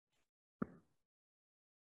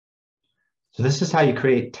So this is how you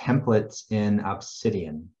create templates in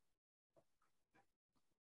Obsidian.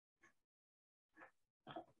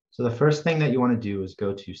 So the first thing that you want to do is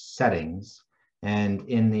go to Settings, and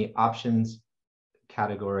in the Options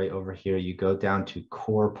category over here, you go down to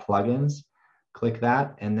Core Plugins, click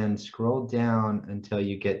that, and then scroll down until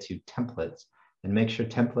you get to Templates, and make sure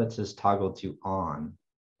Templates is toggled to On.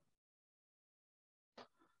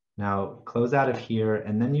 Now close out of here,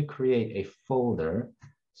 and then you create a folder.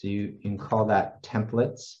 So you can call that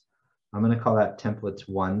Templates. I'm going to call that Templates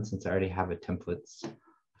 1 since I already have a Templates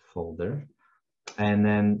folder. And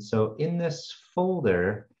then, so in this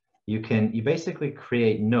folder, you basically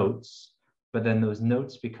create notes, but then those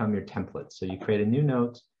notes become your templates. So you create a new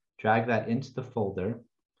note, drag that into the folder.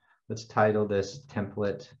 Let's title this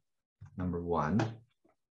template number 1. And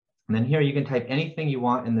then here you can type anything you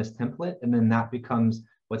want in this template, and then that becomes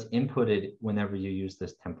what's inputted whenever you use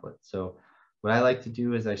this template. So what I like to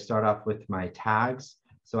do is I start off with my tags.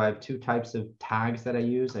 So I have 2 types of tags that I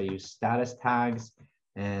use. I use status tags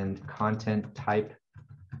and content type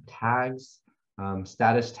tags.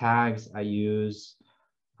 Status tags I use,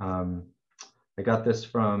 I got this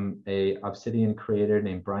from a Obsidian creator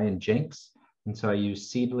named Brian Jenks. And so I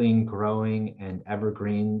use seedling, growing, and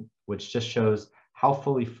evergreen, which just shows how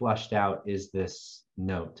fully flushed out is this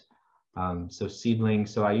note. So seedling,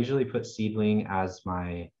 so I usually put seedling as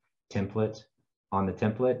my template on the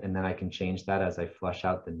template, and then I can change that as I flush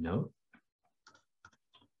out the note.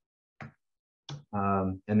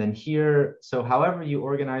 And then here, so however you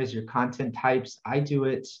organize your content types, I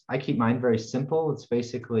keep mine very simple. It's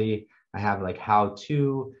basically, I have like how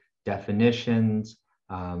to, definitions,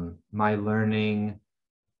 my learning,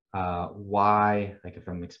 why, like if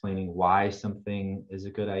I'm explaining why something is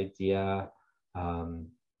a good idea. And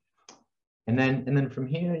then from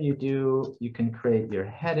here you can create your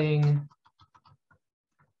heading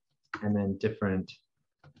and then different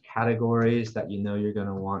categories that you know you're going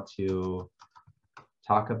to want to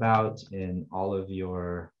talk about in all of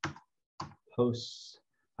your posts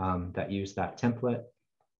that use that template.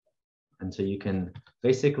 And so you can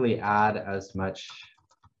basically add as much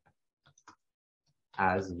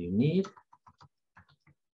as you need.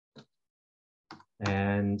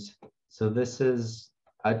 And so this is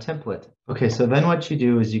a template. Okay, so then what you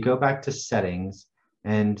do is you go back to settings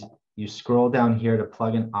and you scroll down here to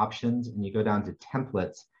plugin options and you go down to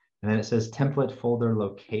templates, and then it says template folder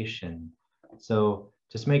location. So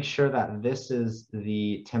just make sure that this is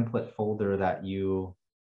the template folder that you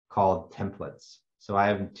called templates. So I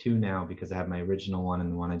have 2 now because I have my original one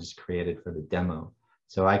and the one I just created for the demo.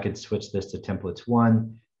 So I could switch this to templates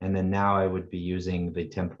 1, and then now I would be using the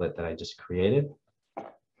template that I just created.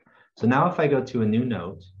 So now if I go to a new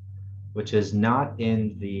note, which is not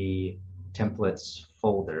in the templates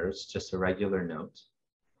folders, just a regular note,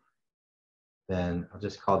 then I'll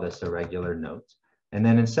just call this a regular note. And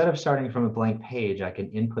then instead of starting from a blank page, I can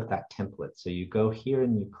input that template. So you go here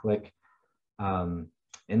and you click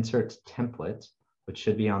Insert Template, which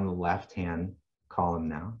should be on the left-hand column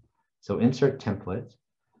now. So Insert Template,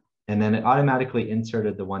 and then it automatically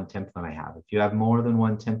inserted the one template I have. If you have more than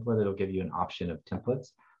one template, it'll give you an option of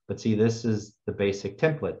templates. But see, this is the basic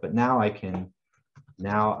template. But now I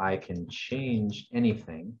can change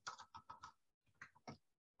anything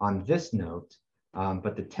on this note,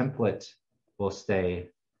 but the template will stay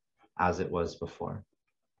as it was before.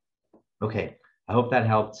 Okay, I hope that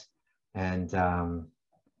helped. And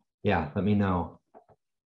yeah, let me know